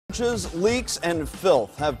Roaches, leaks, and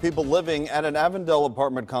filth have people living at an Avondale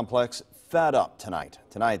apartment complex fed up tonight.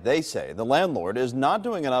 Tonight, they say the landlord is not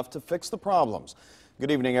doing enough to fix the problems.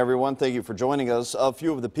 Good evening, everyone. Thank you for joining us. A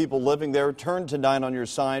few of the people living there turned to 9 on Your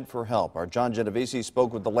Side for help. Our John Genovese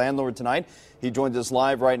spoke with the landlord tonight. He joins us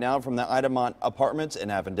live right now from the Idamont Apartments in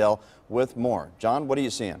Avondale with more. John, what are you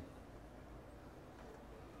seeing?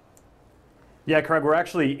 Yeah, Craig, we're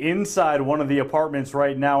actually inside one of the apartments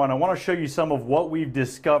right now, and I want to show you some of what we've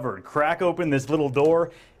discovered. Crack open this little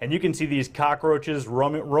door, and you can see these cockroaches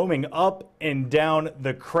roaming up and down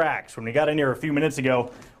the cracks. When we got in here a few minutes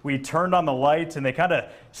ago, we turned on the lights, and they kind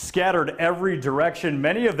of scattered every direction,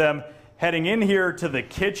 many of them heading in here to the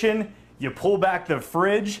kitchen. You pull back the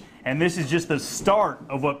fridge, and this is just the start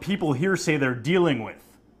of what people here say they're dealing with.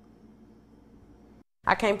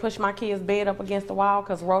 I can't push my kids' bed up against the wall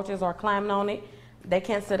because roaches are climbing on it. They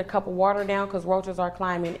can't set a cup of water down because roaches are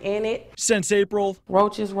climbing in it. Since April,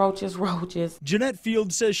 roaches, roaches, roaches. Jeanette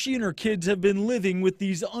Field says she and her kids have been living with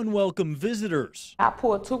these unwelcome visitors. I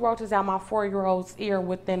pulled 2 roaches out my 4-year-old's ear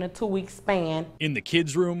within a 2-week span. In the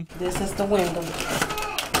kids' room, this is the window.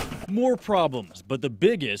 More problems, but the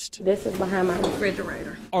biggest, this is behind my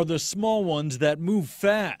refrigerator, are the small ones that move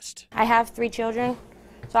fast. I have 3 children.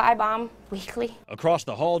 So I bomb weekly. Across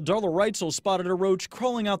the hall, Darla Reitzel spotted a roach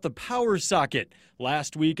crawling out the power socket.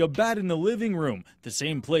 Last week, a bat in the living room, the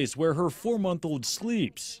same place where her 4-month-old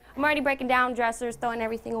sleeps. I'm already breaking down dressers, throwing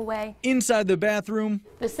everything away. Inside the bathroom,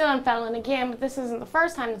 the ceiling fell in again, but this isn't the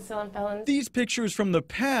first time the ceiling fell in. These pictures from the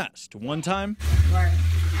past. One time,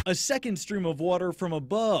 a second stream of water from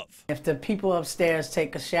above. If the people upstairs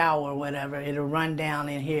take a shower or whatever, it'll run down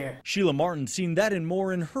in here. Sheila Martin seen that and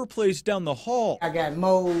more in her place down the hall. I got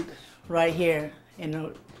mold right here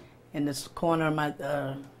in this corner of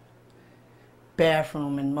my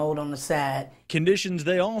bathroom and mold on the side. Conditions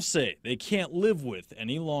they all say they can't live with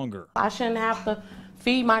any longer. I shouldn't have to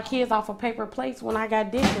feed my kids off of paper plates when I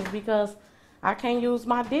got dishes because I can't use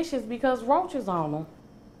my dishes because roaches on them.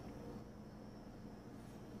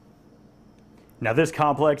 Now, this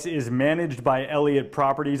complex is managed by Elliott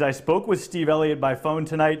Properties. I spoke with Steve Elliott by phone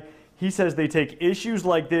tonight. He says they take issues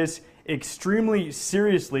like this extremely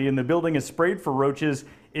seriously, and the building is sprayed for roaches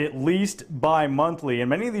at least bi-monthly. In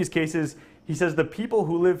many of these cases, he says the people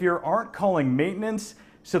who live here aren't calling maintenance,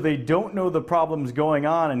 so they don't know the problems going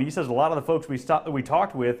on. And he says a lot of the folks we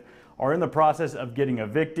talked with are in the process of getting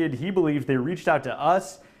evicted. He believes they reached out to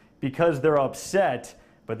us because they're upset,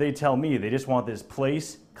 but they tell me they just want this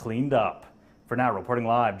place cleaned up. For now, reporting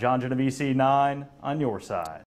live, John Genovese, 9 on Your Side.